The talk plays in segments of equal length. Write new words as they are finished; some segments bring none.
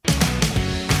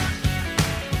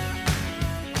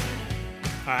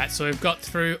All right, so we've got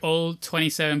through all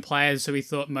 27 players who we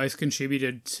thought most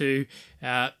contributed to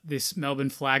this Melbourne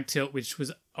flag tilt, which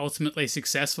was ultimately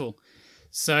successful.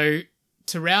 So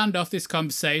to round off this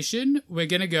conversation, we're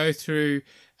going to go through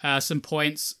some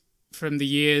points from the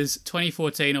years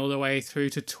 2014 all the way through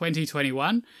to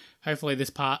 2021. Hopefully this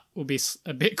part will be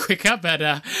a bit quicker,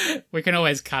 but we can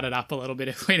always cut it up a little bit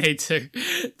if we need to.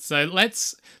 So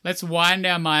let's wind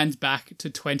our minds back to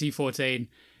 2014.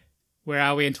 Where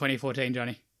are we in 2014,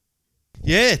 Johnny?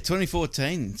 Yeah,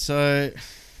 2014. So,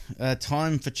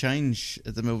 time for change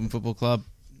at the Melbourne Football Club.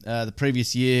 The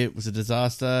previous year was a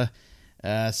disaster.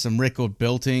 Some record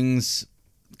beltings.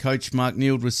 Coach Mark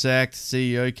Neild was sacked.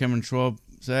 CEO Cameron Schwab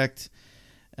sacked.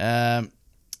 Fined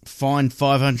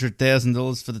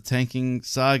 $500,000 for the tanking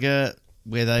saga,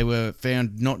 where they were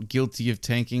found not guilty of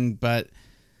tanking, but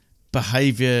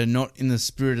behaviour not in the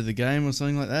spirit of the game or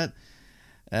something like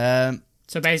that.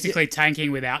 So basically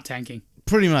tanking without tanking.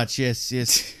 Pretty much, yes.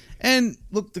 And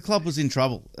look, the club was in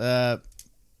trouble. The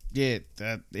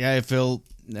AFL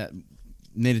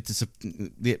needed to...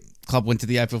 The club went to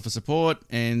the AFL for support,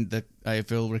 and the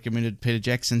AFL recommended Peter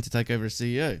Jackson to take over as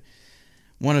CEO.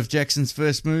 One of Jackson's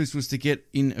first moves was to get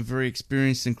in a very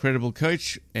experienced and credible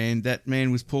coach, and that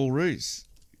man was Paul Roos.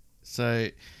 So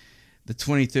the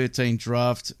 2013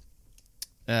 draft...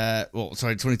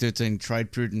 2013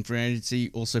 trade period and free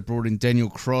agency also brought in Daniel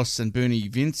Cross and Bernie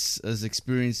Vince as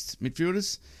experienced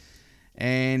midfielders.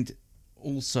 And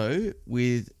also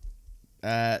with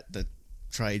the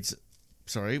trades,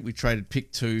 we traded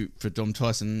pick 2 for Dom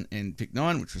Tyson and pick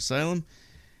 9, which was Salem.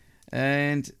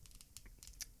 And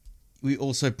we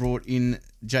also brought in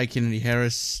J. Kennedy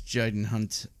Harris, Jaden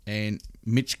Hunt, and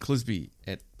Mitch Clisby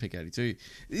at pick 82.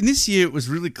 In this year, it was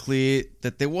really clear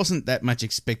that there wasn't that much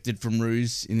expected from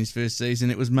Roos in his first season.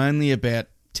 It was mainly about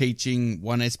teaching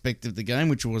one aspect of the game,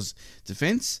 which was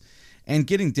defence, and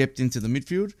getting depth into the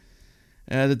midfield.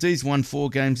 The D's won 4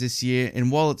 games this year,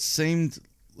 and while it seemed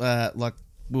like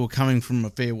we were coming from a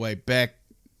fair way back,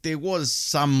 there was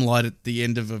some light at the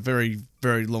end of a very,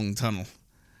 very long tunnel.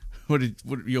 What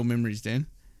are your memories, Dan?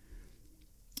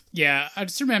 Yeah, I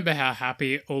just remember how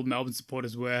happy all Melbourne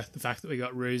supporters were, the fact that we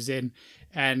got Roos in.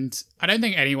 And I don't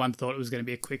think anyone thought it was going to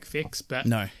be a quick fix. But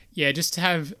no. Yeah, just to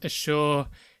have a sure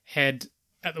head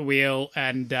at the wheel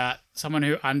and someone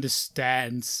who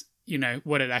understands,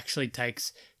 what it actually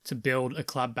takes to build a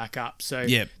club back up. So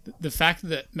the fact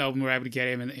that Melbourne were able to get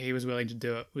him and that he was willing to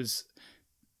do it was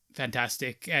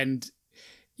fantastic. And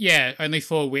yeah, only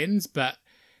 4 wins, but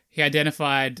he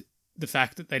identified the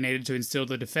fact that they needed to instill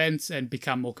the defence and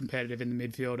become more competitive in the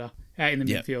midfield.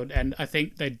 And I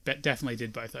think they definitely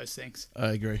did both those things. I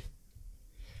agree.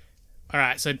 All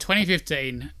right, so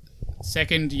 2015,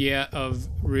 second year of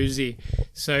Roosie.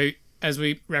 So as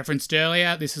we referenced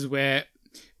earlier, this is where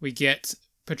we get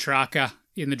Petrarca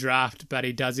in the draft, but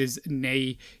he does his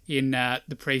knee in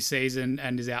the pre-season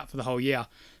and is out for the whole year.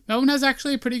 Melbourne has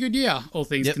actually a pretty good year, all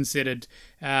things considered.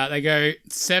 They go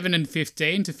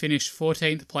 7-15 to finish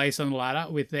 14th place on the ladder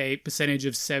with a percentage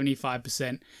of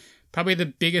 75%. Probably the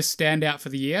biggest standout for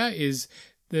the year is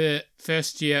the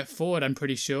first year forward, I'm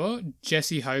pretty sure,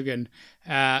 Jesse Hogan.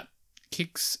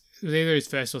 Kicks, it was either his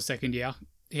first or second year.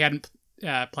 He hadn't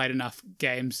played enough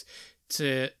games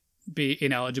to be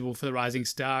ineligible for the Rising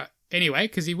Star anyway,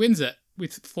 because he wins it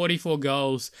with 44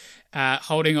 goals,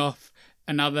 holding off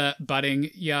another budding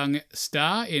young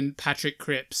star in Patrick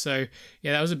Cripps. So,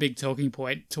 yeah, that was a big talking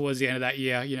point towards the end of that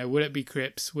year. Would it be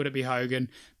Cripps? Would it be Hogan?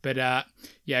 But, I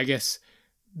guess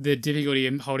the difficulty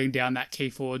in holding down that key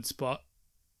forward spot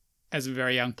as a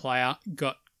very young player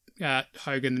got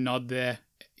Hogan the nod there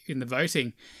in the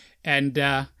voting. And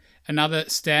another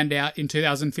standout in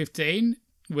 2015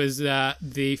 was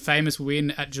the famous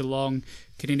win at Geelong,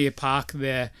 Kardinia Park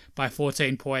there by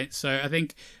 14 points. So I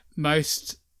think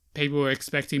most people were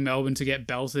expecting Melbourne to get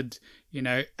belted,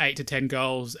 8 to 10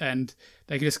 goals, and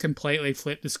they just completely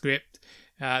flipped the script.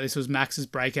 This was Max's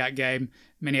breakout game.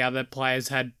 Many other players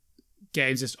had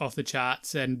games just off the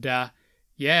charts, and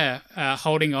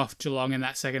holding off Geelong in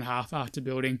that second half after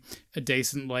building a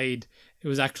decent lead. It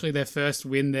was actually their first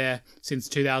win there since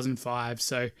 2005.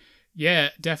 So, yeah,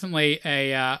 definitely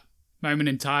a moment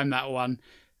in time, that one,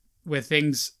 where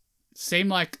things seem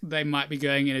like they might be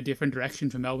going in a different direction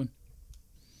for Melbourne.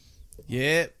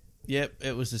 Yeah,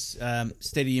 it was a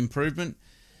steady improvement.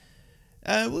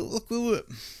 Look,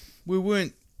 we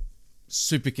weren't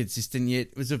super consistent yet.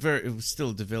 It was still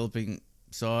a developing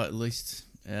side, at least.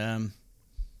 We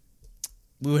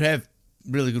would have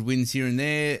really good wins here and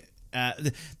there.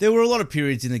 There were a lot of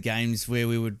periods in the games where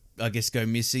we would, I guess, go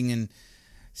missing, and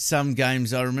some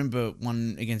games, I remember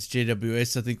one against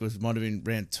GWS, I think might have been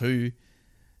round 2,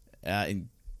 in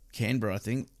Canberra, I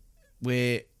think,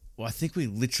 where I think we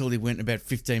literally went about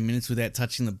 15 minutes without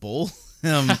touching the ball.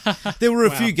 There were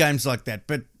a few games like that,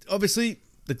 but obviously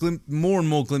more and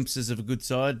more glimpses of a good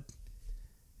side.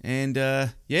 And,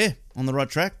 on the right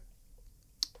track.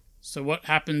 So what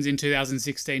happens in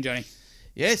 2016, Johnny?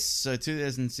 Yes, so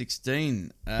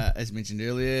 2016, as mentioned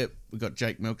earlier, we got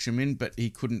Jake Melksham in, but he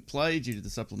couldn't play due to the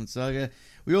supplement saga.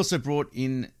 We also brought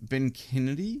in Ben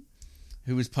Kennedy,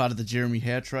 who was part of the Jeremy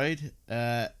Howe trade,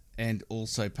 and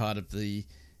also part of the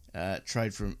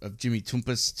trade of Jimmy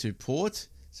Toumpas to Port.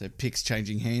 So picks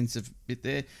changing hands a bit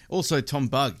there. Also Tom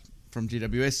Bugg from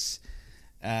GWS,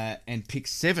 and pick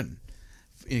 7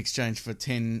 in exchange for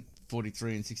 10,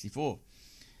 43 and 64.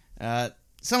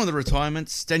 Some of the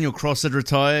retirements, Daniel Cross had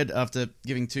retired after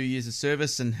giving 2 years of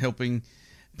service and helping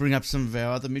bring up some of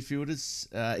our other midfielders.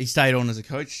 He stayed on as a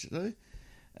coach, though.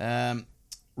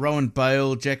 Rowan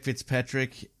Bale, Jack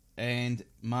Fitzpatrick, and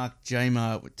Mark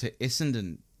Jamar to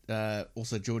Essendon.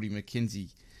 Also Geordie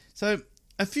McKenzie. So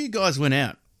a few guys went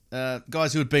out.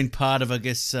 Guys who had been part of, I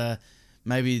guess,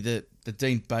 maybe the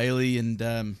Dean Bailey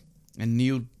and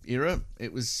Neil era.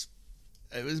 It was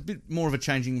a bit more of a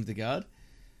changing of the guard.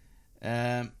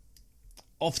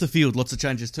 Off the field, lots of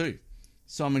changes too.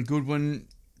 Simon Goodwin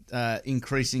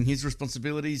increasing his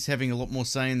responsibilities, having a lot more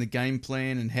say in the game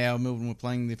plan and how Melbourne were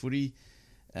playing their footy.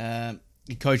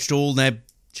 He coached all NAB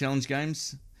challenge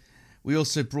games. We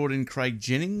also brought in Craig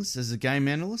Jennings as a game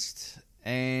analyst,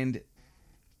 and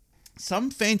some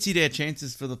fancied our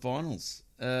chances for the finals.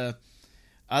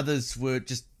 Others were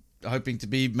just hoping to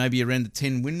be maybe around the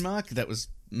 10 win mark. That was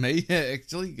me,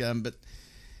 actually. But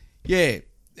yeah,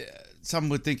 some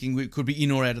were thinking we could be in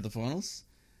or out of the finals.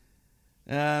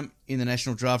 In the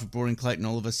national draft, we brought in Clayton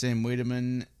Oliver, Sam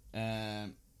Wiedemann,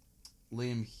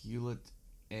 Liam Hewlett,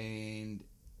 and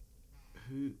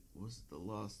who was the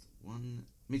last one?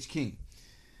 Mitch King.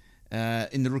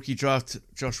 In the rookie draft,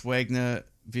 Josh Wagner,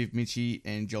 Viv Mitchie,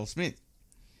 and Joel Smith.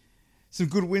 Some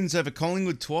good wins over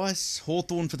Collingwood twice,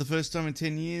 Hawthorn for the first time in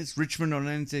 10 years, Richmond on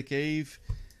Anzac Eve.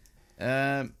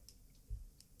 Dan,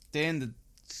 the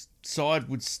side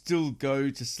would still go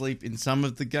to sleep in some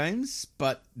of the games,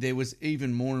 but there was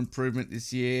even more improvement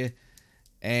this year.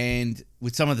 And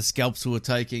with some of the scalps we were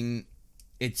taking,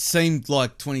 it seemed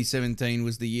like 2017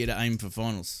 was the year to aim for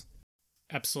finals.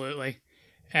 Absolutely.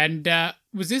 And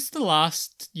was this the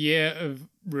last year of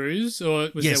Roos, or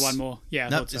was there one more? Yeah,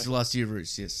 no, it's the last year of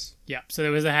Roos, yes. Yeah, so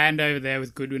there was a handover there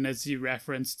with Goodwin, as you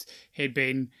referenced. He'd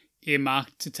been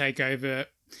earmarked to take over.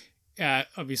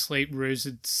 Obviously, Roos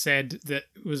had said that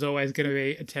it was always going to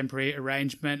be a temporary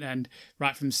arrangement, and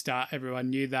right from the start, everyone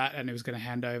knew that, and it was going to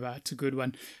hand over to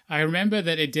Goodwin. I remember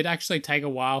that it did actually take a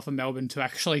while for Melbourne to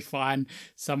actually find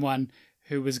someone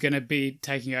who was going to be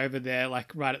taking over there,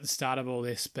 like right at the start of all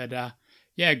this. But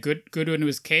yeah, Goodwin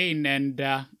was keen, and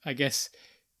I guess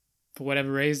for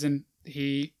whatever reason,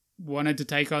 he wanted to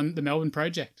take on the Melbourne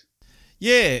project.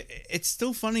 Yeah, it's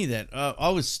still funny that I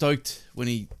was stoked when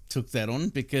he took that on,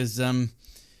 because I'm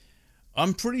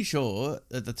pretty sure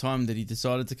at the time that he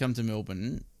decided to come to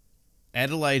Melbourne,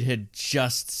 Adelaide had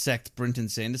just sacked Brenton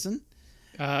Sanderson.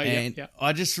 Yeah.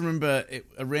 I just remember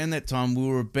around that time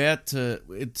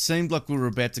it seemed like we were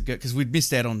about to go, because we'd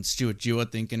missed out on Stuart Dew, I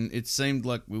think, and it seemed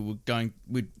like we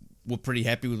were pretty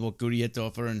happy with what Goody had to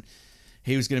offer, and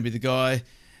he was going to be the guy.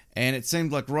 And it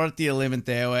seemed like right at the 11th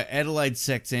hour, Adelaide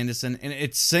sacked Sanderson, and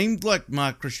it seemed like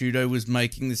Mark Cresciuto was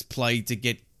making this play to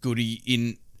get Goody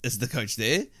in as the coach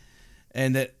there.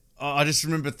 And that I just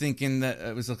remember thinking that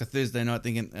it was like a Thursday night,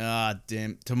 thinking,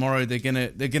 damn, tomorrow they're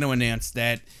gonna announce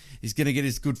that he's gonna get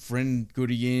his good friend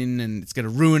Goody in, and it's gonna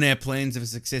ruin our plans of a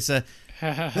successor.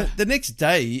 The next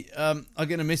day, I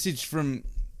get a message from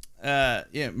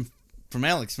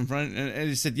Alex from front, and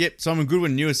he said, "Yep, Simon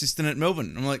Goodwin, new assistant at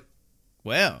Melbourne." I'm like,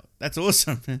 wow, that's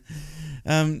awesome.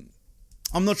 I'm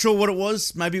not sure what it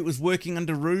was. Maybe it was working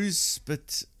under Roos,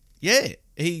 but yeah,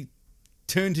 he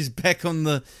turned his back on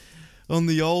the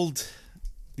old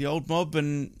mob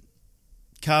and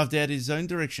carved out his own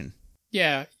direction.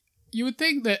 Yeah, you would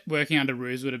think that working under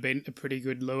Roos would have been a pretty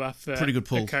good lure for pretty good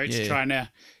pull. A coach trying to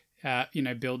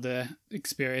build the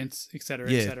experience, etc.,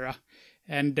 etc.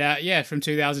 And from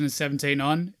 2017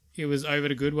 on, it was over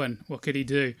to Goodwin. What could he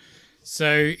do?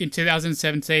 So in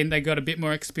 2017, they got a bit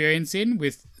more experience in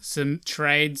with some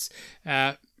trades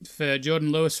for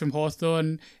Jordan Lewis from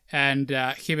Hawthorn and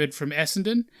Hibberd from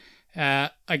Essendon.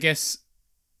 I guess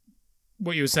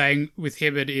what you were saying with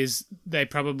Hibberd is they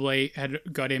probably had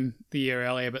got him the year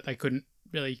earlier, but they couldn't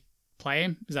really play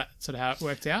him. Is that sort of how it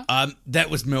worked out?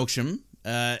 That was Melksham.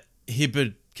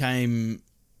 Hibberd came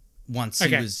once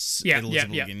he was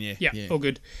eligible again. Yeah, all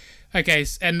good. Okay,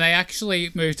 and they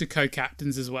actually moved to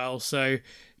co-captains as well. So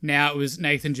now it was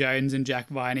Nathan Jones and Jack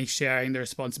Viney sharing the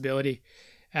responsibility.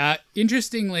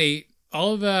 Interestingly,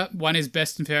 Oliver won his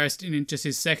best and fairest in just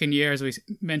his second year, as we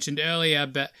mentioned earlier,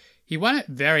 but he won it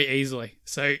very easily.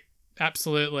 So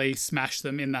absolutely smashed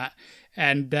them in that.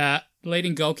 And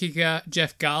leading goal kicker,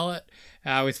 Jeff Garlett,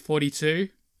 with 42,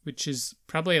 which is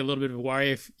probably a little bit of a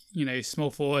worry if,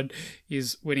 small forward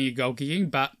is winning a goal kicking,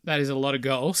 but that is a lot of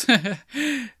goals.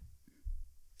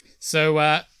 So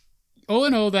all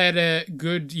in all, they had a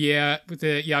good year with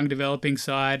the young developing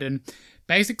side, and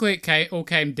basically it all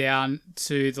came down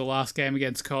to the last game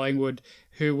against Collingwood,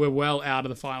 who were well out of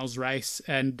the finals race,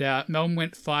 and Melbourne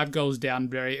went 5 goals down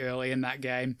very early in that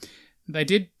game. They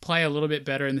did play a little bit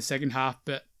better in the second half,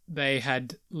 but they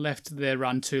had left their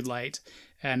run too late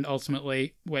and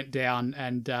ultimately went down,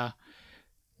 and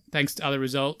thanks to other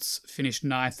results, finished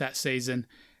 9th that season.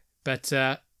 But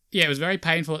it was very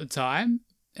painful at the time.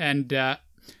 And I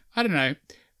don't know.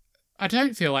 I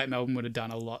don't feel like Melbourne would have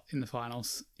done a lot in the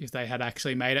finals if they had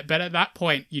actually made it. But at that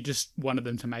point, you just wanted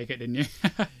them to make it, didn't you?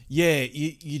 Yeah,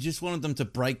 you just wanted them to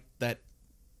break that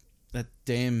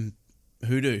damn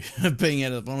hoodoo of being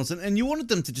out of the finals. And you wanted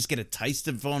them to just get a taste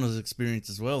of finals experience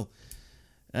as well.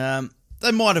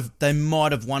 They might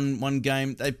have won one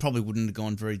game. They probably wouldn't have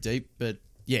gone very deep. But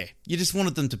yeah, you just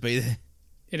wanted them to be there.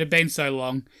 It had been so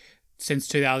long since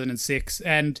 2006.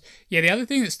 And the other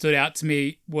thing that stood out to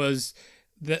me was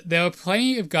that there were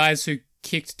plenty of guys who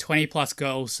kicked 20 plus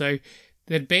goals. So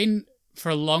there'd been for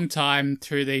a long time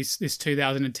through this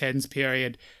 2010s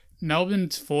period,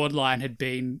 Melbourne's forward line had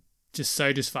been just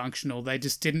so dysfunctional. They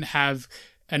just didn't have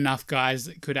enough guys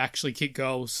that could actually kick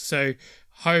goals. So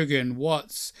Hogan,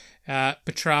 Watts,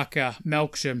 Petrarca,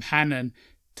 Melksham, Hannon,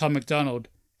 Tom McDonald,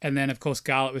 and then, of course,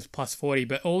 Garlett with plus 40.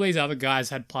 But all these other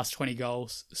guys had plus 20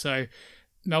 goals. So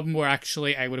Melbourne were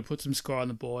actually able to put some score on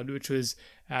the board, which was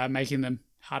making them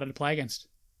harder to play against.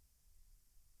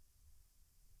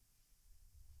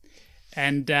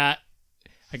 And I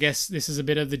guess this is a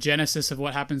bit of the genesis of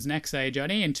what happens next,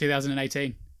 Johnny, in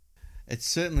 2018. It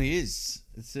certainly is.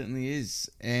 It certainly is.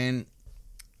 And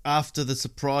after the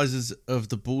surprises of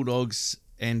the Bulldogs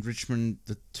and Richmond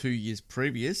the 2 years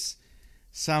previous,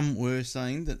 some were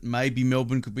saying that maybe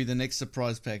Melbourne could be the next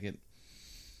surprise packet.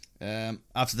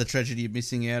 After the tragedy of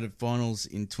missing out of finals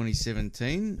in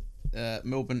 2017,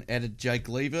 Melbourne added Jake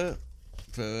Lever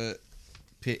and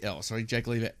pick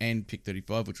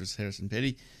 35, which was Harrison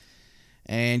Petty,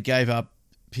 and gave up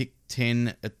pick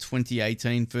 10, a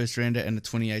 2018 first rounder and a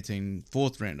 2018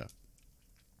 fourth rounder.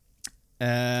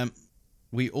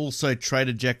 We also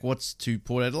traded Jack Watts to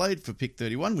Port Adelaide for pick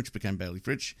 31, which became Bailey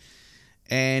Fritsch,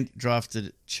 and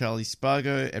drafted Charlie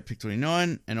Spargo at pick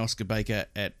 29 and Oscar Baker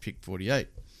at pick 48.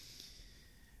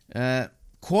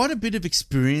 Quite a bit of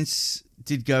experience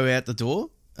did go out the door.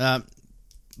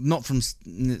 Not from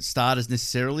starters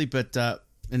necessarily, but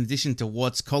in addition to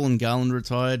Watts, Colin Garland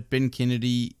retired, Ben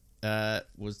Kennedy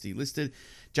was delisted,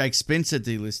 Jake Spencer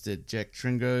delisted, Jack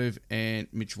Trengove and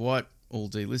Mitch White all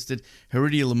delisted.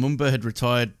 Heredia Lumumba had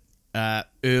retired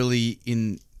early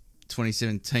in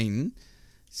 2017,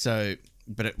 so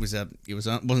but he was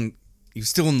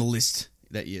still on the list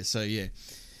that year. So yeah,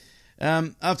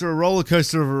 after a roller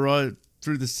coaster of a ride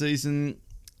through the season,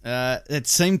 it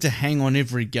seemed to hang on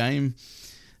every game.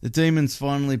 The Demons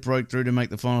finally broke through to make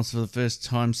the finals for the first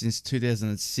time since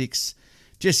 2006.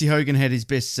 Jesse Hogan had his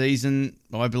best season,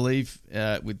 I believe,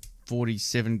 with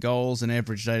 47 goals and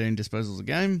averaged 18 disposals a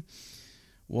game,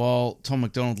 while Tom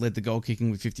McDonald led the goal kicking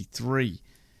with 53.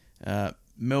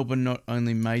 Melbourne not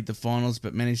only made the finals,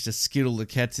 but managed to skittle the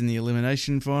Cats in the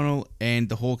elimination final and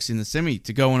the Hawks in the semi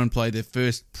to go on and play their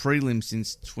first prelim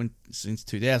since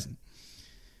 2000.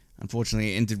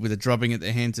 Unfortunately, it ended with a drubbing at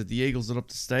the hands of the Eagles at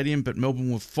Optus Stadium, but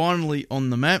Melbourne were finally on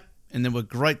the map, and there were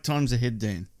great times ahead,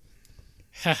 Dan.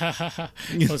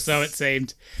 Or so it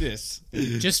seemed. Yes.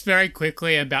 Just very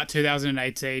quickly about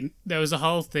 2018, there was a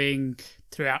whole thing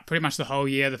throughout pretty much the whole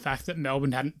year, the fact that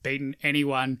Melbourne hadn't beaten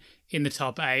anyone in the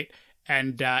top 8,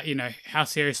 and, how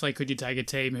seriously could you take a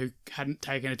team who hadn't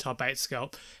taken a top 8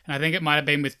 scalp? And I think it might have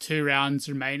been with 2 rounds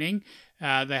remaining.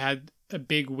 They had a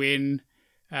big win.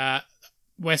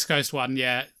 West Coast won,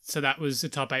 yeah. So that was a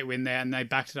top 8 win there, and they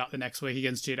backed it up the next week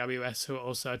against GWS, who are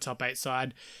also a top 8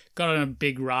 side. Got on a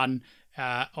big run,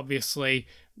 obviously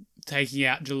taking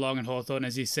out Geelong and Hawthorn,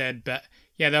 as you said. But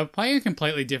yeah, they were playing a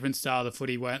completely different style of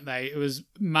footy, weren't they? It was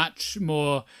much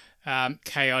more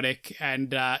chaotic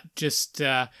and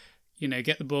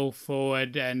get the ball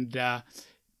forward and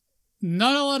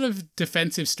not a lot of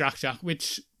defensive structure,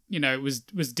 which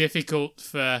was difficult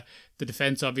for the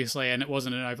defence, obviously, and it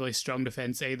wasn't an overly strong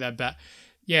defence either. But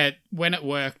yeah, when it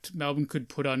worked, Melbourne could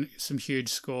put on some huge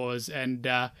scores. And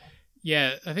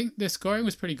yeah, I think the scoring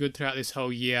was pretty good throughout this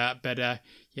whole year. But yeah,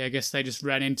 I guess they just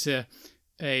ran into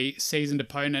a seasoned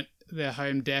opponent, their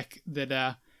home deck,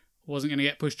 that wasn't going to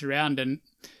get pushed around. And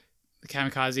the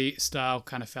kamikaze style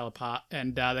kind of fell apart.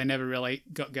 And they never really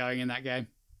got going in that game.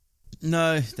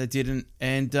 No, they didn't.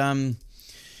 And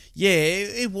yeah,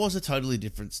 it was a totally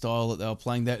different style that they were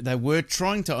playing. They were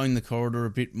trying to own the corridor a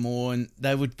bit more, and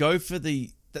they would go for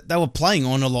they were playing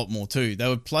on a lot more too. They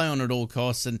would play on at all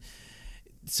costs, and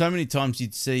so many times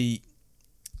you'd see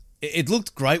it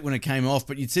looked great when it came off,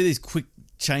 but you'd see these quick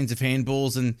chains of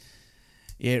handballs and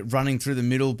yeah, running through the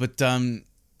middle. But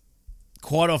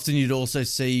quite often you'd also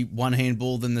see one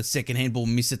handball, then the second handball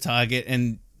miss a target,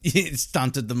 and it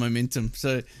stunted the momentum.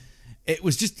 So it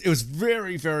was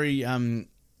very, very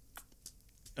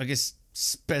I guess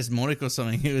spasmodic or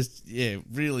something. It was, yeah,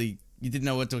 really, you didn't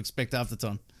know what to expect half the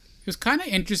time. It was kind of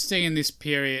interesting in this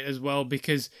period as well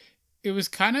because it was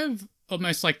kind of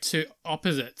almost like two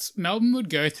opposites. Melbourne would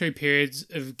go through periods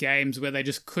of games where they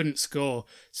just couldn't score.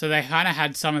 So they kind of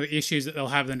had some of the issues that they'll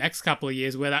have the next couple of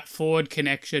years where that forward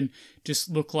connection just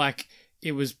looked like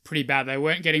it was pretty bad. They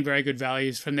weren't getting very good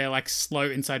values from their like slow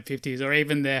inside 50s or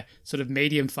even their sort of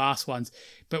medium fast ones.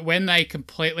 But when they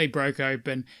completely broke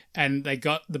open and they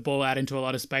got the ball out into a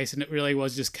lot of space and it really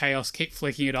was just chaos, keep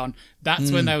flicking it on,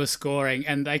 that's when they were scoring.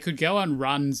 And they could go on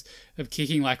runs of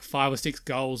kicking like 5 or 6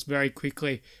 goals very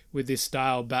quickly with this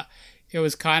style. But it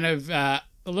was kind of a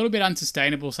little bit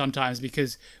unsustainable sometimes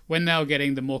because when they were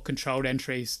getting the more controlled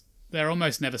entries, they're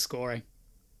almost never scoring.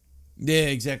 Yeah,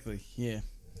 exactly. Yeah.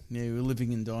 Yeah, we're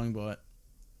living and dying by it.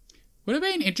 Would have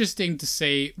been interesting to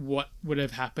see what would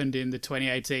have happened in the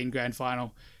 2018 grand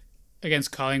final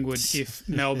against Collingwood if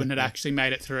Melbourne had actually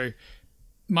made it through.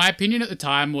 My opinion at the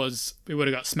time was we would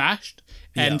have got smashed.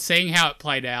 And seeing how it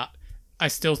played out, I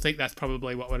still think that's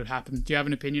probably what would have happened. Do you have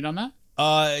an opinion on that?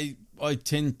 I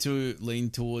tend to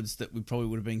lean towards that we probably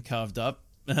would have been carved up.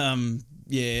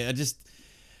 Yeah,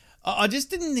 I just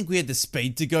didn't think we had the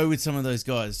speed to go with some of those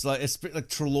guys. Like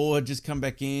Treloar had just come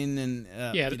back in,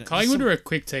 and Collingwood were a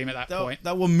quick team at that point.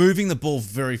 They were moving the ball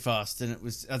very fast, and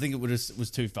I think it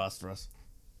was too fast for us.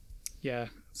 Yeah,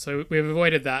 so we've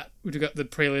avoided that. We've got the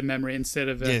prelim memory instead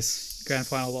of a grand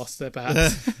final loss there,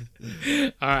 perhaps.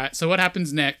 All right, so what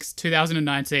happens next?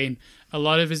 2019. A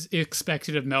lot of is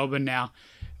expected of Melbourne now.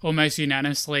 Almost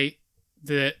unanimously,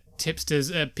 the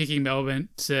tipsters are picking Melbourne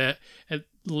to at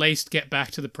least get back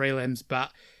to the prelims,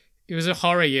 but it was a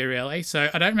horror year, really. So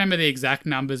I don't remember the exact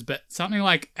numbers, but something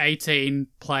like 18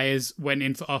 players went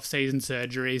in for off-season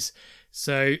surgeries.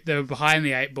 So they were behind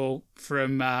the 8 ball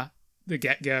from the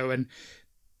get-go, and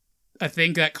I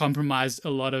think that compromised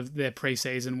a lot of their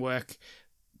preseason work.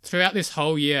 Throughout this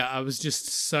whole year, I was just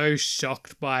so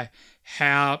shocked by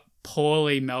how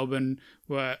poorly Melbourne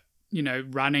were,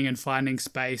 running and finding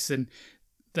space, and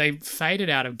they faded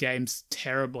out of games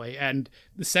terribly, and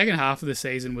the second half of the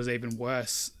season was even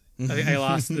worse. I think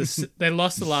they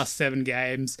lost the last 7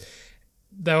 games.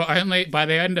 They were only, by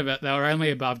the end of it, they were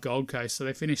only above Gold Coast, so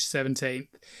they finished 17th.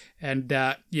 And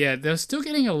they were still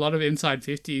getting a lot of inside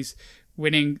 50s,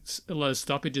 winning a lot of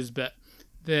stoppages, but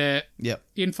their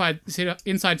inside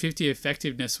 50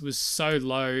 effectiveness was so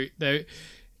low. They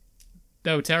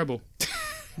were terrible.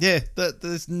 Yeah,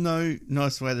 there's no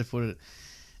nice way to put it.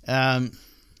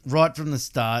 Right from the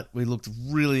start, we looked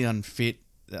really unfit.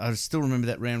 I still remember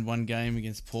that round 1 game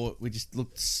against Port. We just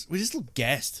looked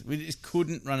gassed. We just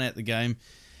couldn't run out the game.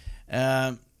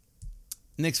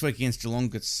 Next week against Geelong,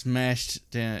 got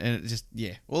smashed down, and it just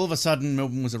all of a sudden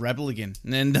Melbourne was a rabble again.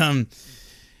 And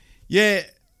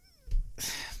it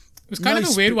was kind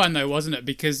of a weird one though, wasn't it?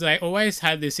 Because they always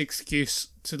had this excuse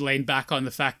to lean back on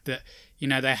the fact that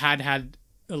they had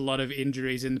a lot of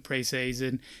injuries in the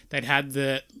preseason. They'd had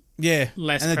the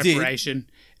less preparation.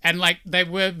 And they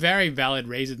were very valid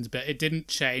reasons, but it didn't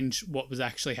change what was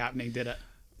actually happening, did it?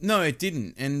 No, it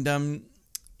didn't. And,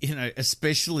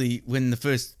 especially when the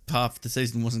first half of the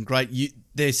season wasn't great,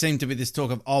 there seemed to be this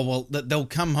talk of, they'll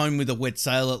come home with a wet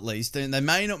sail at least. And they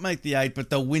may not make the 8, but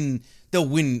they'll win a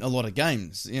lot of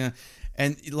games.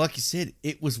 And like you said,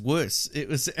 it was worse. It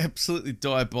was absolutely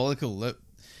diabolical.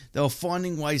 They were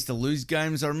finding ways to lose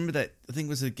games. I remember that, I think it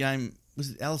was a game,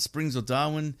 was it Alice Springs or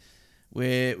Darwin,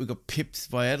 where we got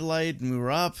pipped by Adelaide and we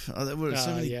were up. There were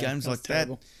so many games like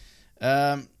terrible.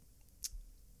 That.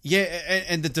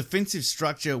 And the defensive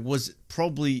structure was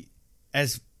probably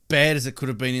as bad as it could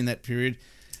have been in that period.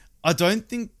 I don't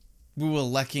think we were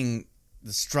lacking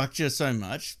the structure so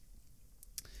much,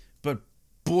 but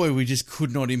boy, we just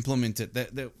could not implement it.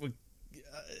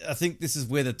 I think this is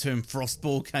where the term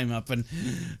frostball came up, and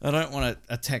I don't want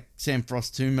to attack Sam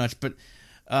Frost too much, but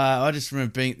I just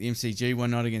remember being at the MCG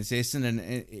one night against Essendon,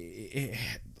 and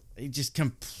he just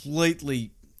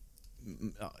completely,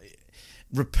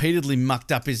 repeatedly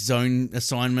mucked up his zone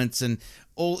assignments, and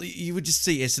you would just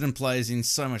see Essendon players in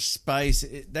so much space.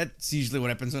 That's usually what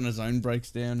happens when a zone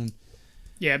breaks down. And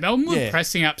yeah, Melbourne were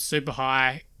pressing up super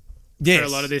high for a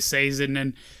lot of this season,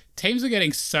 and teams were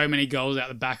getting so many goals out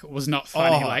the back. It was not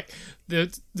funny. Like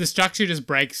the structure just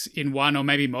breaks in one or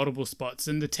maybe multiple spots,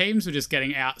 and the teams were just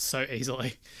getting out so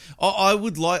easily. I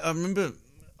would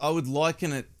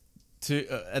liken it to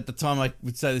at the time. I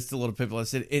would say this to a lot of people. I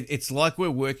said it's like we're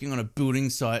working on a building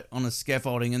site on a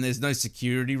scaffolding, and there's no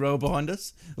security row behind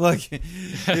us. Like,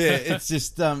 it's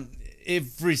just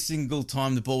every single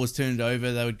time the ball was turned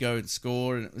over, they would go and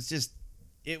score, and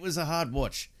it was a hard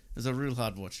watch. It was a real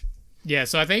hard watch. Yeah,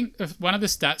 so I think one of the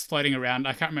stats floating around,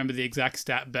 I can't remember the exact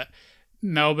stat, but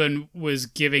Melbourne was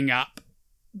giving up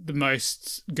the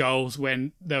most goals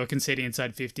when they were conceding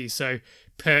inside 50. So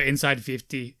per inside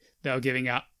 50, they were giving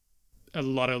up a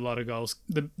lot of goals,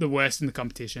 the worst in the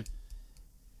competition.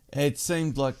 It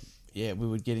seemed like, we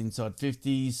would get inside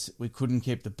 50s. We couldn't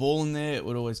keep the ball in there. It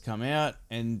would always come out.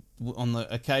 And on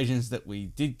the occasions that we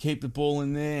did keep the ball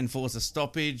in there and force a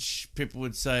stoppage, people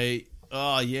would say,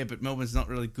 oh, yeah, but Melbourne's not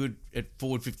really good at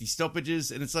forward 50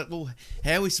 stoppages. And it's like, well,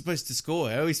 how are we supposed to score?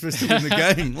 How are we supposed to win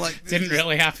the game? Like, didn't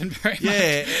really happen very much.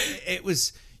 Yeah, it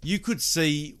was. You could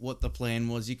see what the plan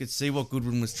was. You could see what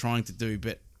Goodwin was trying to do.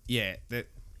 But, yeah, they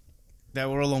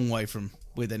were a long way from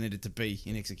where they needed to be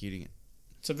in executing it.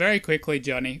 So very quickly,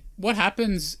 Johnny, what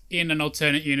happens in an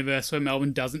alternate universe where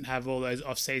Melbourne doesn't have all those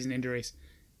off-season injuries?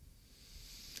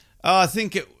 I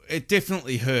think it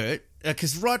definitely hurt.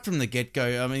 Because right from the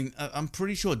get-go, I mean, I'm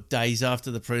pretty sure days after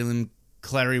the prelim,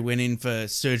 Clary went in for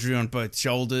surgery on both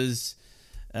shoulders.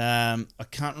 I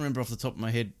can't remember off the top of my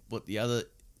head what the other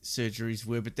surgeries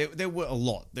were, but there were a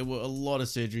lot. There were a lot of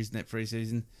surgeries in that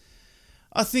preseason.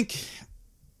 I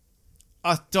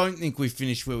don't think we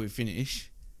finished where we finished.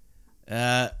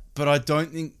 But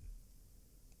I'm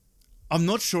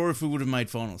not sure if we would have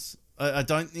made finals. I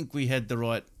don't think we had the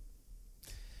right...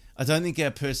 I don't think our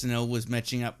personnel was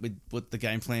matching up with what the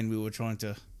game plan we were trying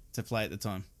to play at the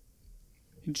time.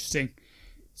 Interesting.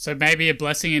 So maybe a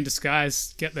blessing in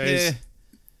disguise. Get those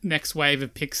next wave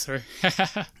of picks through.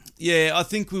 Yeah, I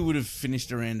think we would have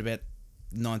finished around about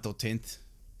 9th or 10th.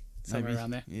 Somewhere around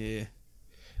there. Yeah.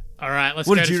 All right, let's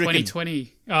go to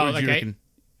 2020. Oh, okay.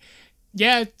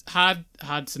 Yeah, hard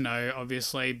to know,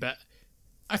 obviously, but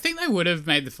I think they would have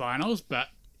made the finals, but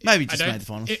maybe just made the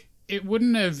finals. It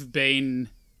wouldn't have been.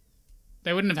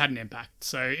 They wouldn't have had an impact,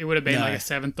 so it would have been like a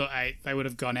 7th or 8th. They would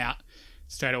have gone out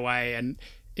straight away, and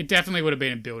it definitely would have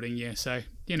been a building year. So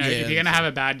if you're going to have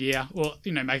a bad year, well,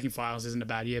 making finals isn't a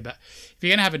bad year, but if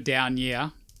you're going to have a down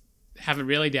year, have a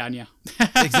really down year.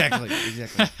 Exactly.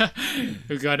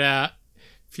 We've got a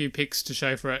few picks to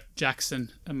show for it.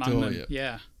 Jackson among them.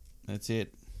 Yeah. That's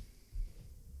it.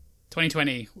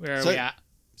 2020, where are we at?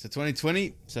 So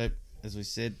 2020, as we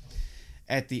said,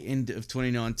 at the end of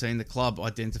 2019, the club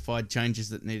identified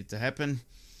changes that needed to happen.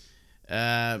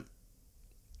 They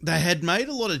had made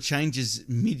a lot of changes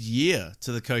mid-year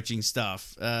to the coaching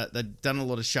staff. They'd done a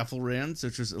lot of shuffle rounds,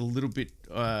 which was a little bit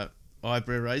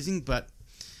eyebrow-raising, but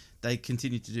they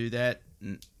continued to do that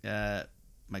and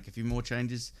make a few more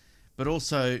changes. But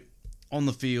also, on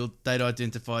the field, they'd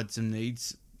identified some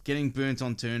needs. Getting burnt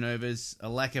on turnovers, a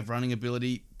lack of running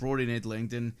ability, brought in Ed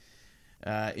Langdon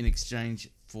in exchange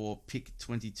for pick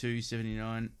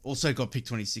 2279. Also got pick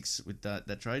 26 with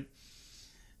that trade.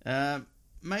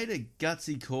 Made a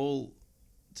gutsy call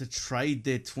to trade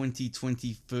their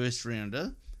 2020 first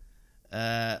rounder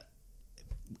and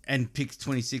picks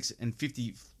 26 and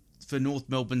 50 for North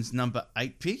Melbourne's number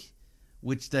 8 pick,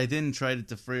 which they then traded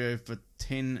to Freo for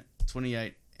 10,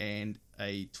 28 and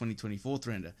a 2024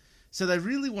 rounder. So they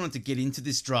really wanted to get into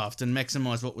this draft and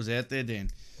maximise what was out there,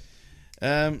 Dan.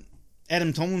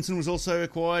 Adam Tomlinson was also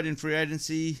acquired in free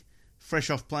agency, fresh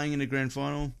off playing in the grand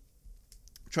final.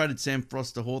 Traded Sam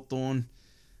Frost to Hawthorn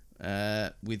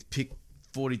with pick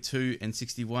 42 and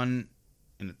 61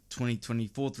 in a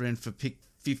 2024 round for pick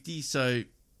 50. So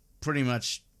pretty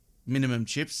much minimum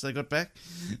chips they got back.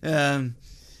 The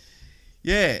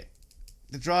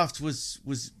draft was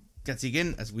gutsy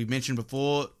again, as we mentioned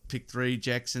before. Pick 3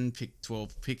 Jackson, pick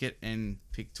 12 Pickett, and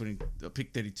pick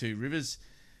 32 Rivers.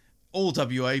 All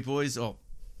WA boys. Oh,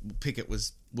 Pickett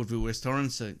was Woodville West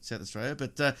Torrens, so South Australia.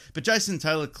 But Jason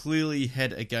Taylor clearly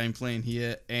had a game plan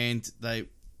here, and they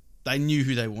knew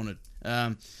who they wanted.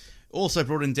 Also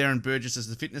brought in Darren Burgess as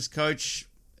the fitness coach.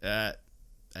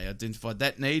 they identified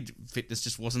that need. Fitness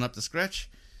just wasn't up to scratch.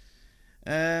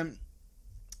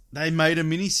 They made a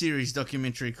mini-series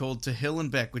documentary called To Hell and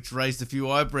Back, which raised a few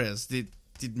eyebrows. Did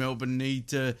Melbourne need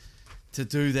to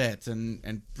do that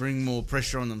and bring more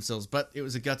pressure on themselves? But it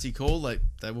was a gutsy call.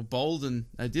 They were bold and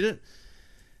they did it.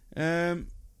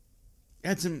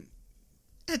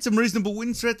 Had some reasonable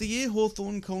wins throughout the year.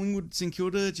 Hawthorn, Collingwood, St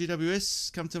Kilda,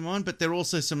 GWS come to mind. But there are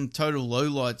also some total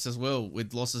lowlights as well,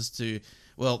 with losses to,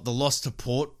 well, the loss to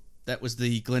Port. That was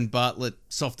the Glenn Bartlett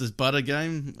soft as butter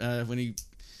game when he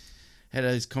had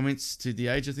those comments to The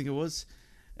Age, I think it was.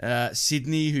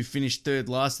 Sydney, who finished third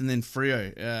last, and then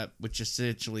Freo, which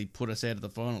essentially put us out of the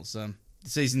finals. The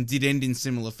season did end in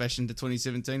similar fashion to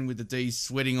 2017, with the D's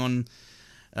sweating on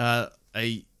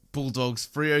a Bulldogs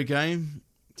Freo game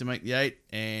to make the 8,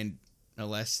 and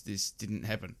alas, this didn't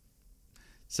happen.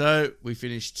 So we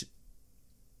finished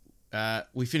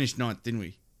ninth, didn't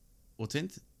we? Or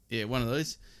 10th? Yeah, one of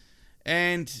those.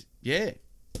 And yeah,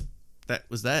 that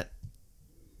was that.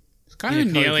 It's kind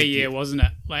of nearly a year, wasn't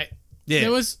it? Like, yeah,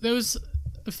 there was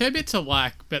a fair bit to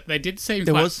like, but they did seem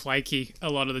quite flaky a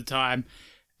lot of the time.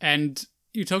 And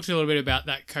you talked a little bit about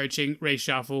that coaching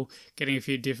reshuffle, getting a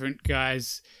few different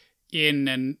guys in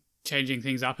and changing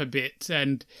things up a bit.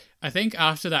 And I think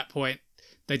after that point,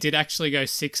 they did actually go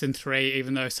 6-3,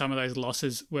 even though some of those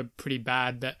losses were pretty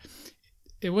bad. But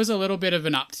it was a little bit of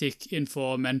an uptick in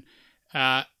form. And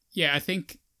I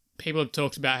think people have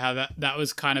talked about how that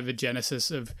was kind of a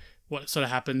genesis of what sort of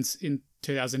happens in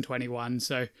 2021.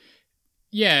 So,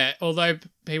 yeah, although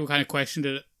people kind of questioned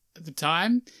it at the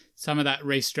time, some of that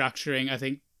restructuring, I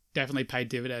think, definitely paid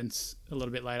dividends a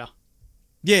little bit later.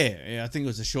 Yeah, I think it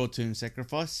was a short-term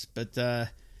sacrifice. But the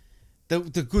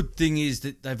good thing is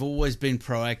that they've always been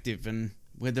proactive, and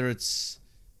whether it's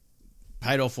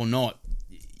paid off or not,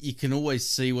 you can always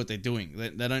see what they're doing.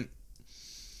 They don't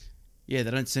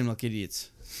seem like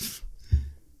idiots.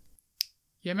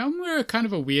 Yeah, Melbourne were kind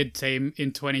of a weird team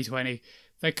in 2020.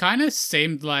 They kind of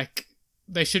seemed like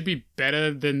they should be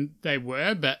better than they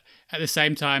were, but at the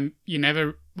same time,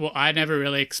 I never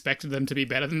really expected them to be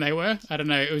better than they were. I don't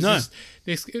know. It was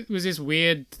this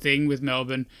weird thing with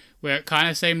Melbourne where it kind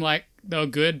of seemed like they were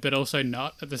good, but also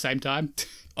not at the same time.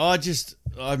 I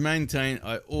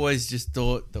always just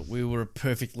thought that we were a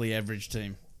perfectly average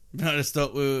team. I just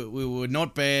thought we were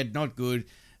not bad, not good,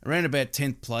 around about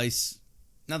 10th place,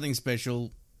 nothing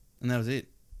special, and that was it.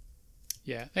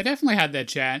 Yeah, they definitely had their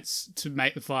chance to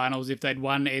make the finals. If they'd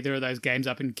won either of those games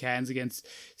up in Cairns against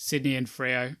Sydney and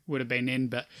Freo, would have been in,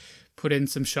 but put in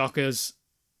some shockers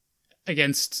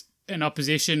against an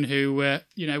opposition who were,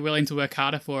 willing to work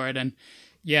harder for it. And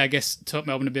yeah, I guess taught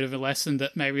Melbourne a bit of a lesson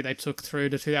that maybe they took through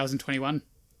to 2021.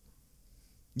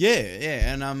 Yeah,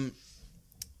 and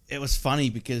it was funny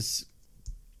because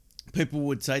people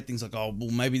would say things like, "Oh,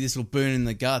 well, maybe this will burn in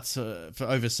the guts for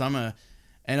over summer,"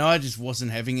 and I just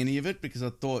wasn't having any of it because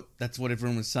I thought that's what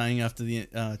everyone was saying after the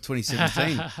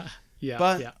 2017.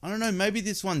 But I don't know. Maybe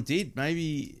this one did.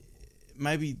 Maybe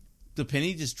the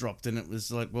penny just dropped, and it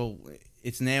was like, well,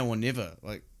 it's now or never.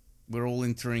 Like, we're all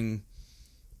entering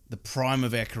the prime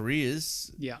of our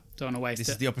careers. Yeah, don't want to waste it. This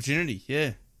is the opportunity.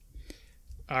 Yeah.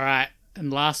 All right,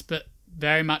 and last but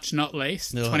very much not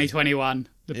least, 2021,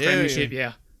 the premiership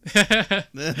year.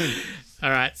 All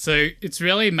right, so it's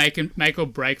really make or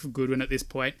break for Goodwin at this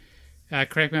point.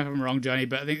 Correct me if I'm wrong, Johnny,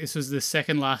 but I think this was the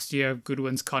second last year of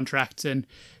Goodwin's contract, and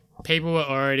people were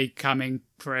already coming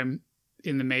for him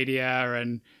in the media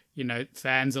and,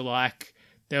 fans alike.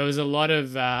 There was a lot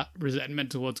of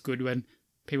resentment towards Goodwin.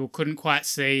 People couldn't quite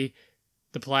see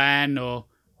the plan or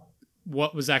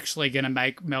what was actually going to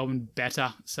make Melbourne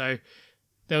better. So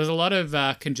there was a lot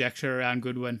of conjecture around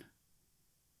Goodwin.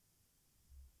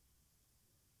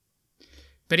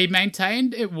 But he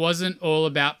maintained it wasn't all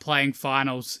about playing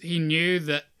finals. He knew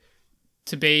that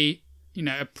to be,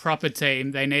 a proper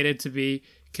team, they needed to be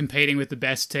competing with the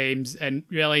best teams and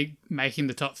really making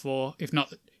the top four, if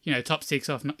not, top six,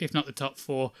 if not the top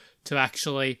four, to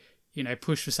actually,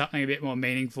 push for something a bit more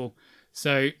meaningful.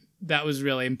 So that was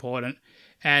really important.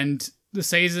 And the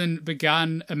season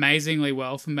begun amazingly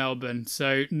well for Melbourne.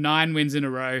 So 9 wins in a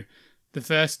row. The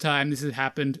first time this had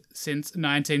happened since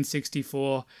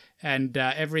 1964. And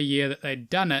every year that they'd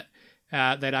done it,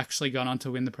 they'd actually gone on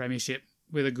to win the premiership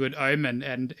with a good omen,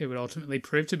 and it would ultimately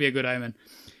prove to be a good omen.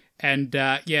 And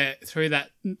through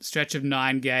that stretch of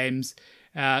 9 games,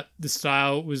 the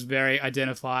style was very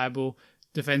identifiable,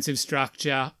 defensive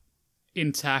structure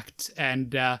intact,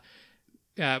 and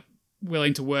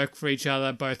willing to work for each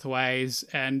other both ways,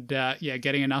 and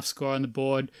getting enough score on the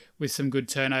board with some good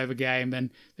turnover game.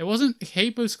 And there wasn't a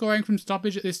heap of scoring from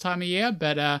stoppage at this time of year,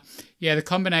 but the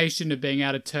combination of being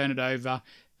able to turn it over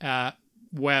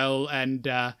well and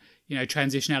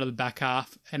transition out of the back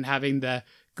half and having the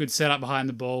good setup behind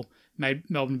the ball made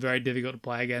Melbourne very difficult to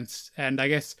play against. And I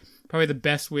guess probably the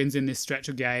best wins in this stretch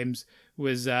of games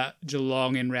was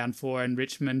Geelong in round 4 and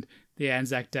Richmond, the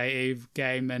Anzac Day Eve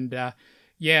game. And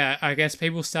I guess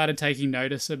people started taking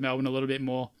notice of Melbourne a little bit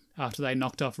more after they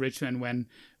knocked off Richmond when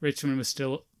Richmond was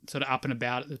still sort of up and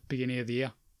about at the beginning of the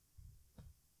year.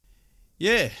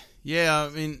 Yeah, I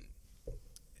mean,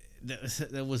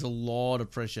 there was a lot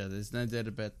of pressure. There's no doubt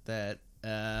about that.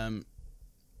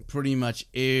 Pretty much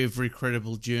every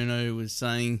credible journo was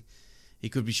saying he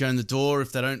could be shown the door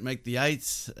if they don't make the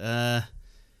 8th.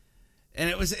 And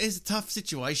it's a tough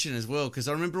situation as well, because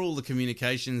I remember all the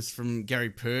communications from Gary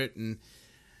Pert, and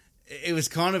it was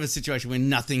kind of a situation where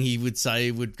nothing he would say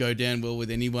would go down well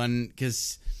with anyone,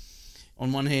 because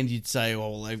on one hand you'd say,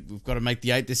 well, we've got to make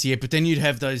the 8 this year, but then you'd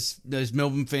have those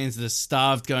Melbourne fans that are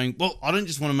starved going, well, I don't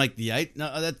just want to make the 8.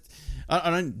 No, I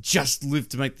don't just live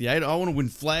to make the 8. I want to win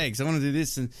flags. I want to do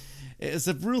this. And it's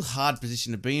a real hard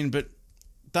position to be in, but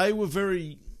they were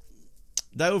very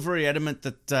adamant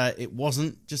that it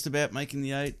wasn't just about making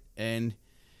the 8, and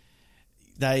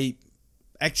they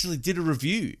actually did a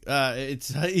review.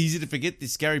 It's easy to forget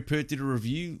this. Gary Pert did a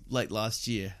review late last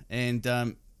year, and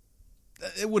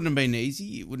it wouldn't have been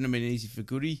easy. It wouldn't have been easy for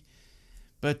Goody,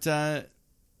 but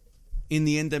in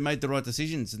the end, they made the right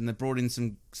decisions, and they brought in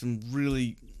some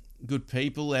really good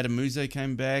people. Adam Muzo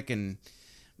came back, and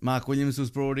Mark Williams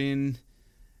was brought in,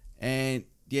 and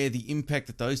the impact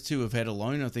that those two have had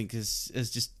alone, I think, has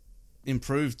just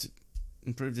improved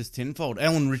as tenfold.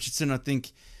 Alan Richardson, I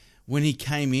think, when he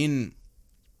came in,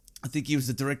 I think he was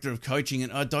the director of coaching,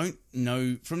 and I don't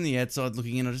know, from the outside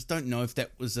looking in, I just don't know if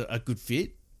that was a good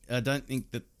fit. I don't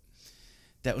think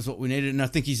that was what we needed, and I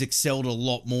think he's excelled a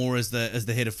lot more as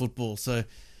the head of football. So,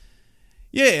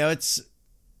 yeah, it's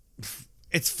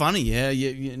funny, yeah.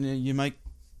 You make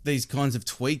these kinds of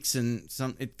tweaks, and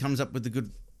it comes up with a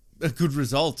good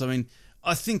result. I mean,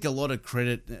 I think a lot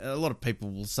of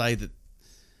people will say that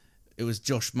it was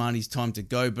Josh Marnie's time to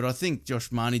go, but I think Josh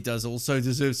Marnie does also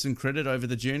deserve some credit over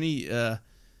the journey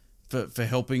for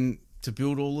helping to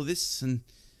build all of this. And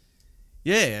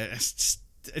yeah,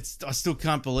 I still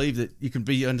can't believe that you can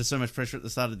be under so much pressure at the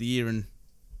start of the year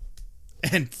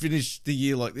and finish the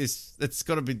year like this. That's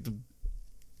got to be the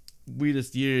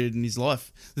weirdest year in his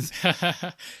life.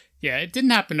 Yeah, it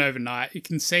didn't happen overnight. You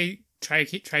can see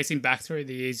tracing back through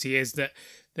the years that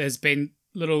there's been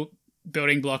little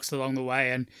building blocks along the way,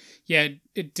 and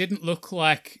it didn't look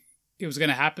like it was going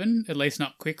to happen, at least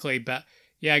not quickly. But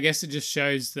I guess it just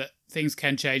shows that things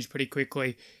can change pretty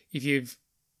quickly if you've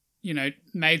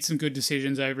made some good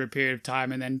decisions over a period of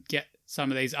time, and then get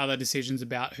some of these other decisions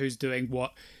about who's doing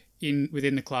what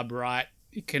within the club right.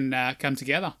 It can come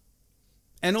together.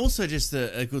 And also just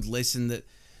a good lesson that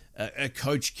a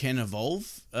coach can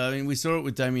evolve. I mean, we saw it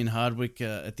with Damien Hardwick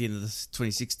at the end of the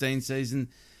 2016 season.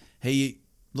 He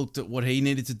looked at what he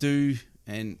needed to do,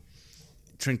 and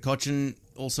Trent Cotchin,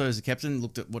 also as a captain,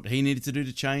 looked at what he needed to do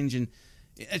to change. And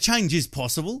a change is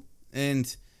possible,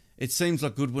 and it seems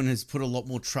like Goodwin has put a lot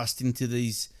more trust into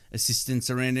these assistants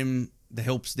around him. The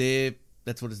help's there.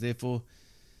 That's what it's there for.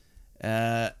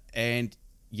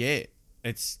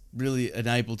 It's really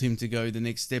enabled him to go the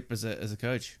next step as a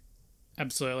coach.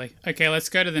 Absolutely. Okay, let's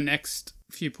go to the next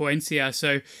few points here.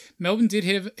 So Melbourne did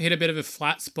hit a bit of a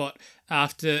flat spot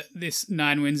after this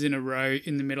 9 wins in a row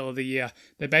in the middle of the year.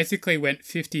 They basically went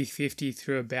 50-50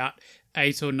 through about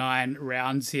 8 or 9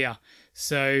 rounds here.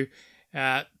 So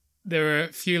there were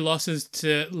a few losses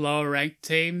to lower ranked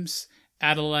teams.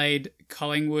 Adelaide,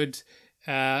 Collingwood.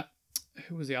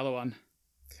 Who was the other one?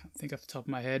 I can't think off the top of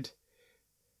my head.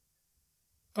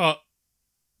 Oh,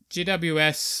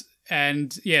 GWS.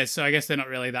 And so I guess they're not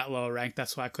really that lower ranked.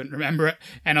 That's why I couldn't remember it.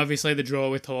 And obviously the draw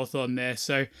with Hawthorn there.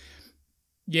 So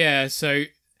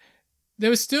there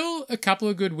was still a couple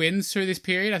of good wins through this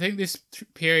period. I think this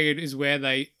period is where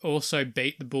they also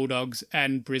beat the Bulldogs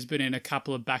and Brisbane in a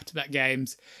couple of back-to-back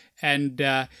games. And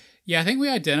I think we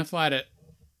identified it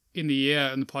in the year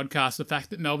in the podcast, the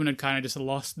fact that Melbourne had kind of just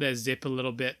lost their zip a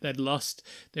little bit. They'd lost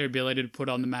their ability to put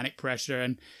on the manic pressure.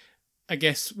 And I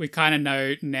guess we kind of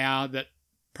know now that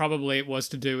probably it was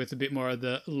to do with a bit more of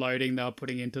the loading they were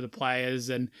putting into the players,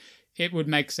 and it would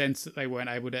make sense that they weren't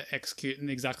able to execute in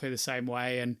exactly the same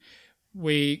way. And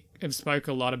we have spoke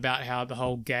a lot about how the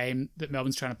whole game that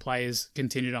Melbourne's trying to play is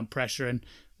continued on pressure, and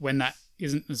when that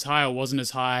isn't as high or wasn't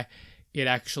as high, it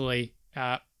actually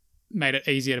made it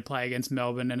easier to play against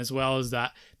Melbourne, and as well as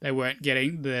that, they weren't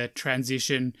getting the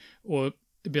transition or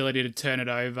ability to turn it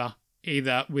over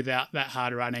either without that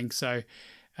hard running. So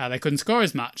they couldn't score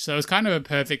as much. So it was kind of a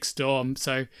perfect storm.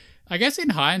 So I guess in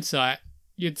hindsight,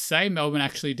 you'd say Melbourne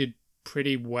actually did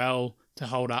pretty well to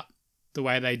hold up the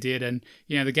way they did. And,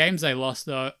 the games they lost,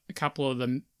 though, a couple of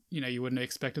them, you wouldn't have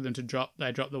expected them to drop.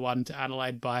 They dropped the one to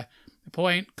Adelaide by a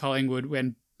point. Collingwood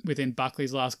went within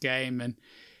Buckley's last game. And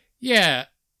yeah,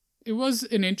 it was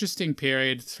an interesting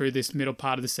period through this middle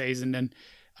part of the season. And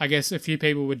I guess a few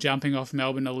people were jumping off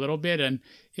Melbourne a little bit. And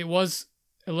it was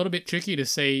a little bit tricky to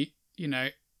see,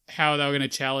 how they were going to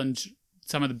challenge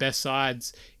some of the best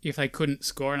sides if they couldn't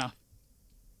score enough.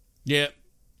 Yeah.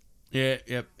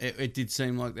 It did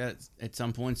seem like that at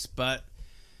some points. But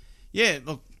yeah,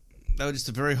 look, they were just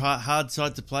a very hard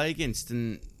side to play against.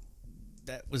 And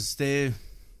that was their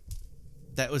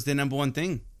number one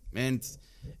thing. And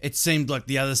it seemed like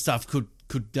the other stuff could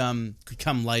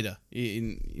come later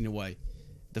in a way.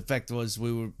 The fact was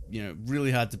we were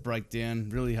really hard to break down,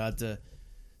 really hard to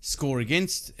score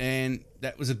against, and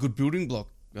that was a good building block,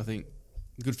 I think,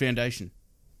 a good foundation.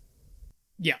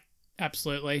 Yeah,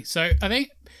 absolutely. So I think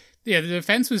the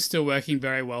defense was still working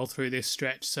very well through this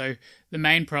stretch. So the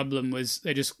main problem was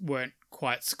they just weren't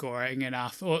quite scoring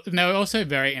enough, and they were also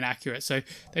very inaccurate. So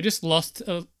they just lost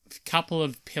a couple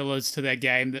of pillars to their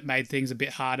game that made things a bit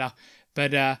harder.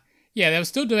 But they were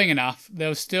still doing enough. They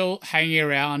were still hanging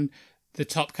around the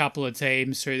top couple of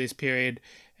teams through this period.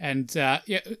 And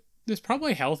it's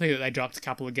probably healthy that they dropped a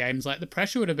couple of games. Like the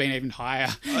pressure would have been even higher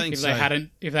if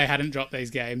they hadn't dropped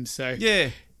these games. So yeah,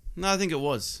 no, I think it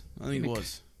was.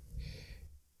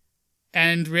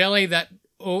 And really,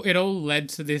 it all led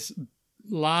to this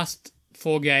last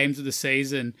 4 games of the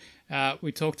season.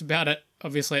 We talked about it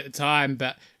obviously at the time,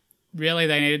 but really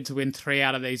they needed to win 3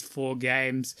 out of these 4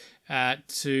 games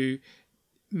to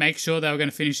make sure they were going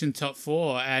to finish in top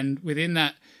 4. And within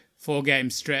that 4-game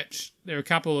stretch, there were a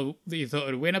couple that you thought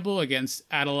were winnable against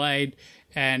Adelaide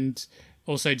and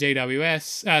also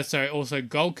also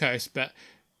Gold Coast. But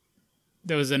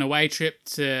there was an away trip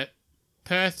to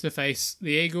Perth to face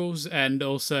the Eagles and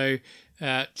also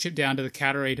trip down to the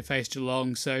Cattery to face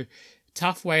Geelong. So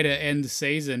tough way to end the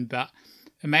season. But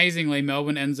amazingly,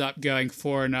 Melbourne ends up going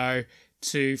 4-0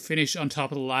 to finish on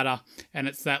top of the ladder, and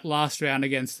it's that last round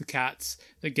against the Cats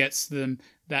that gets them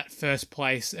that first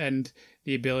place and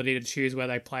the ability to choose where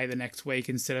they play the next week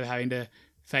instead of having to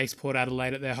face Port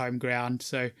Adelaide at their home ground.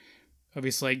 So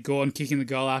obviously Gawn kicking the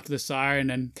goal after the siren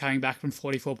and coming back from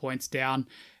 44 points down.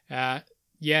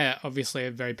 Obviously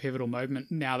a very pivotal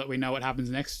moment now that we know what happens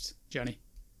next, Johnny.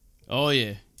 Oh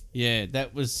yeah.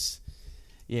 That was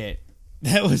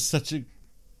such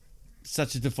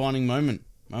a defining moment.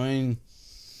 I mean,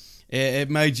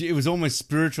 it was almost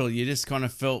spiritual. You just kind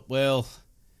of felt, well,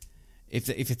 if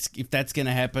that's going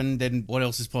to happen, then what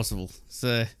else is possible?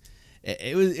 So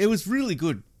it was really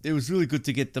good. It was really good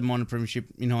to get the minor premiership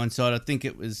in hindsight. I think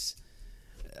it was,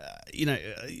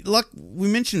 like we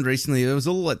mentioned recently, there was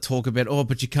all that talk about,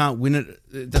 but you can't win it.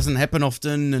 It doesn't happen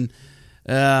often,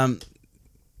 and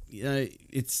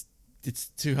it's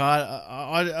too hard.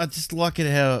 I just like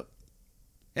it how.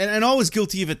 And I was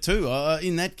guilty of it too.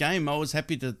 In that game, I was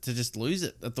happy to just lose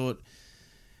it. I thought,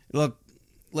 look,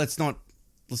 let's not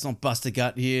bust a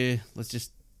gut here. Let's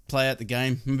just play out the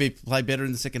game. Maybe play better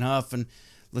in the second half, and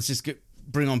let's just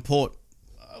bring on Port.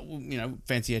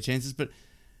 Fancy our chances. But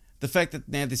the fact that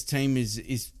now this team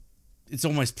is it's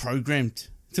almost programmed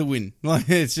to win. Like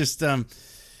it's just no.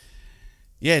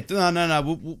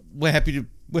 We're happy to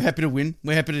win.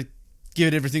 We're happy to give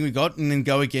it everything we got, and then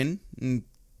go again and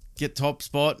get top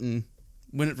spot and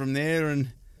win it from there.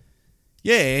 And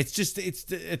it's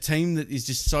a team that is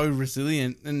just so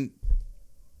resilient, and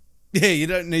you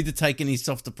don't need to take any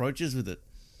soft approaches with it.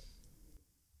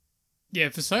 Yeah,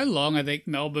 for so long I think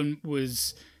Melbourne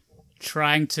was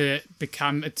trying to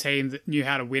become a team that knew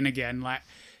how to win again. Like,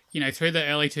 through the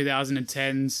early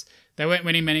 2010s, they weren't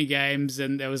winning many games,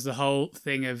 and there was the whole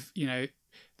thing of, the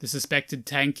suspected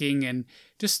tanking and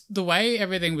just the way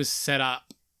everything was set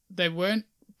up. They weren't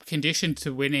conditioned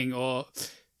to winning, or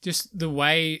just the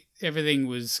way everything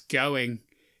was going.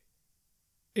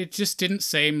 It just didn't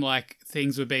seem like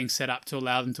things were being set up to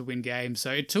allow them to win games.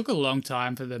 So it took a long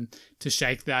time for them to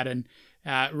shake that. And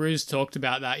Ruse talked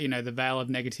about that, the veil of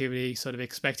negativity, sort of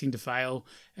expecting to fail.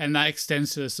 And that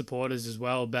extends to the supporters as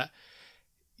well. But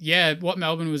yeah, what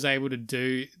Melbourne was able to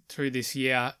do through this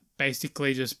year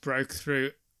basically just broke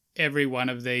through every one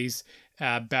of these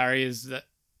barriers that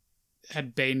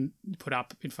had been put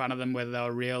up in front of them, whether they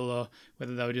were real or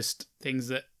whether they were just things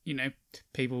that,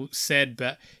 people said,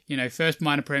 but, first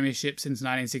minor premiership since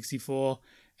 1964,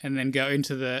 and then go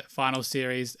into the final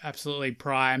series absolutely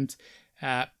primed,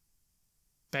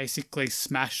 basically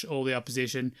smash all the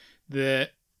opposition. The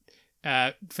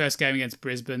first game against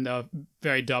Brisbane, they were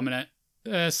very dominant.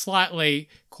 Slightly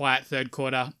quiet third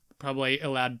quarter, probably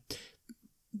allowed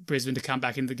Brisbane to come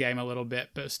back into the game a little bit,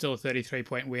 but still a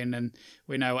 33-point win, and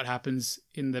we know what happens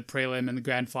in the prelim and the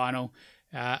grand final.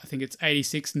 I think it's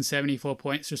 86 and 74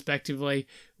 points respectively,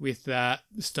 with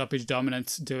stoppage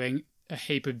dominance doing a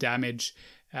heap of damage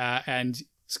and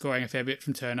scoring a fair bit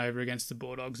from turnover against the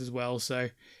Bulldogs as well. So,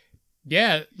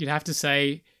 yeah, you'd have to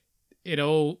say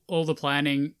all the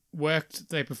planning worked.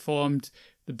 They performed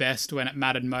the best when it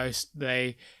mattered most.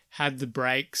 They had the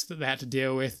breaks that they had to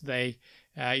deal with. They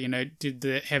did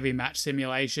the heavy match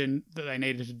simulation that they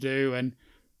needed to do, and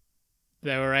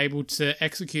they were able to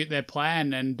execute their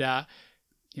plan. And,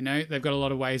 they've got a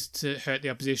lot of ways to hurt the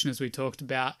opposition, as we talked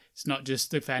about. It's not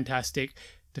just the fantastic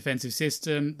defensive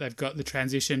system. They've got the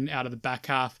transition out of the back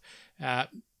half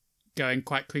going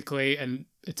quite quickly and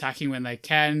attacking when they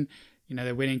can.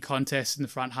 They're winning contests in the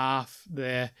front half.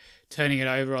 They're turning it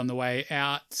over on the way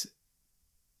out.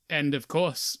 And, of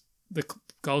course, the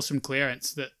goals from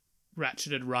clearance that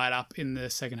ratcheted right up in the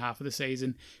second half of the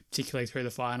season, particularly through the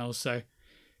finals. So,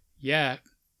 yeah,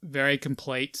 very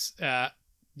complete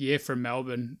year from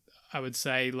Melbourne, I would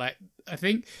say. I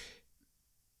think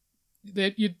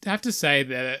that you'd have to say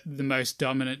they're the most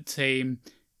dominant team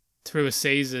through a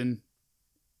season.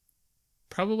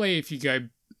 Probably if you go,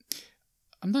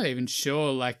 I'm not even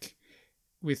sure,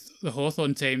 with the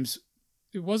Hawthorn teams,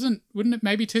 wouldn't it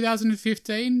maybe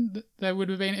 2015 that they would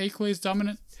have been equally as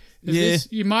dominant as this?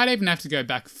 You might even have to go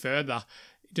back further,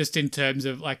 just in terms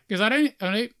of because I'm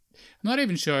not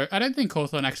even sure. I don't think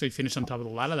Hawthorn actually finished on top of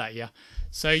the ladder that year.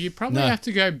 So you probably have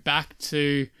to go back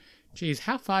to,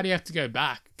 how far do you have to go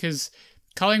back? Because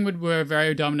Collingwood were a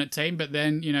very dominant team, but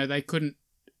then,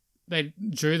 they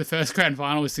drew the first grand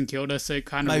final with St Kilda, so it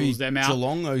kind of rules them out.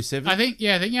 Geelong 07? I think you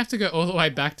have to go all the way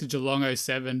back to Geelong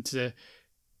 07 to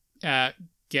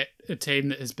get a team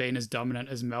that has been as dominant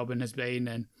as Melbourne has been,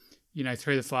 and,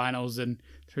 through the finals and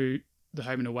through the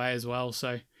home and away as well.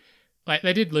 So,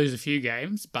 they did lose a few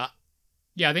games, but,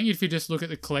 yeah, I think if you just look at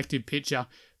the collective picture,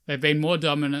 they've been more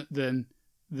dominant than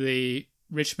the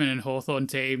Richmond and Hawthorn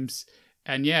teams,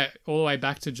 and, yeah, all the way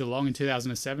back to Geelong in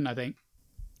 2007, I think.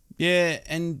 Yeah,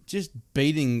 and just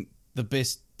beating the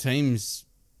best teams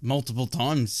multiple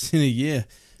times in a year.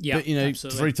 Yeah,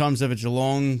 absolutely. 3 times over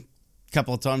Geelong, a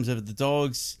couple of times over the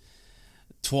Dogs,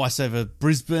 twice over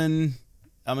Brisbane.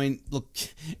 I mean, look,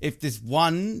 if there's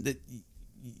one that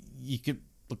you could...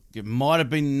 Look, it might have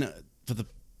been, for the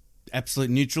absolute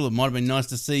neutral, it might have been nice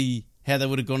to see how they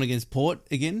would have gone against Port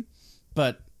again,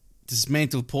 but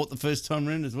dismantled Port the first time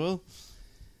around as well.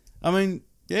 I mean,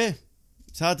 yeah,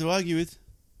 it's hard to argue with.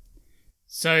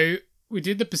 So we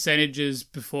did the percentages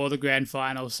before the grand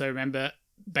final. So remember,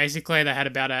 basically they had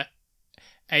about a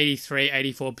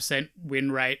 83-84%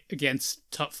 win rate against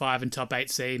top 5 and top 8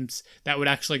 teams. That would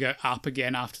actually go up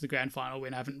again after the grand final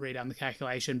win. I haven't redone the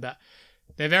calculation, but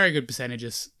they're very good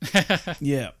percentages.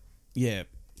 Yeah. Yep,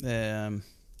 they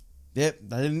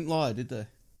didn't lie, did they?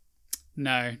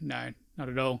 No, not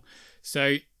at all.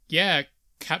 So, yeah,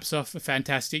 caps off a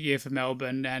fantastic year for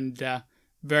Melbourne, and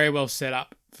very well set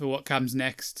up for what comes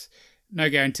next. No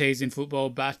guarantees in football,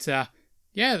 but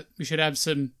yeah, we should have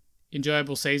some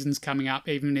enjoyable seasons coming up,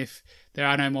 even if there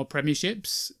are no more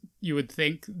premierships. You would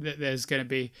think that there's going to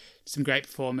be some great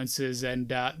performances, and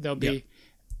they'll be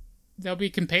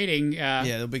competing.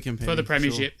 They'll be competing for the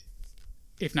premiership,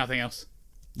 if nothing else.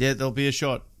 Yeah, there'll be a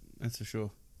shot. That's for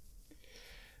sure.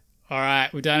 All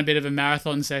right, we've done a bit of a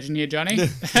marathon session here, Johnny.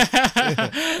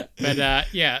 But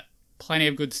yeah, plenty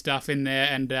of good stuff in there,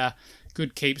 and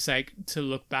good keepsake to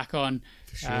look back on.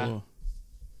 For sure.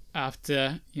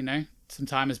 After, some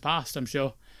time has passed, I'm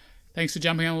sure. Thanks for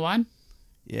jumping on the line.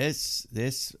 Yes.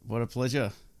 What a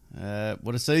pleasure.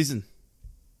 What a season.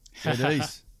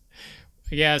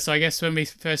 Yeah, so I guess when we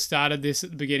first started this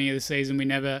at the beginning of the season, we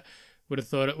never would have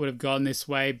thought it would have gone this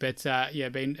way, but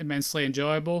been immensely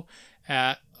enjoyable.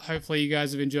 Hopefully you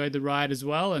guys have enjoyed the ride as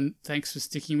well, and thanks for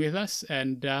sticking with us.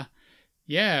 And gonna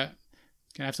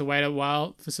have to wait a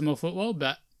while for some more football,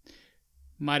 but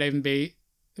might even be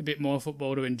a bit more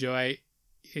football to enjoy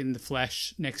in the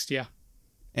flesh next year.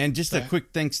 And just a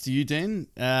quick thanks to you, Dan,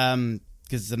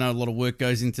 because I know a lot of work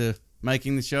goes into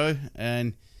making the show,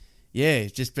 and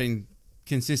just been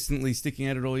consistently sticking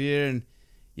at it all year, and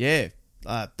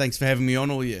thanks for having me on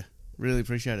all year. Really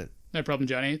appreciate it. No problem,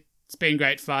 Johnny. It's been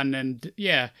great fun, and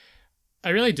I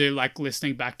really do like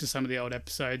listening back to some of the old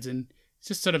episodes and It's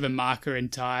just sort of a marker in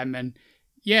time. And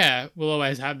yeah, we'll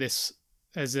always have this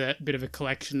as a bit of a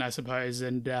collection, I suppose.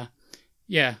 And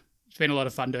yeah, it's been a lot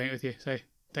of fun doing it with you. So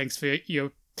thanks for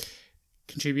your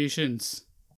contributions.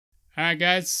 All right,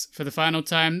 guys, for the final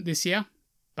time this year,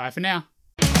 bye for now.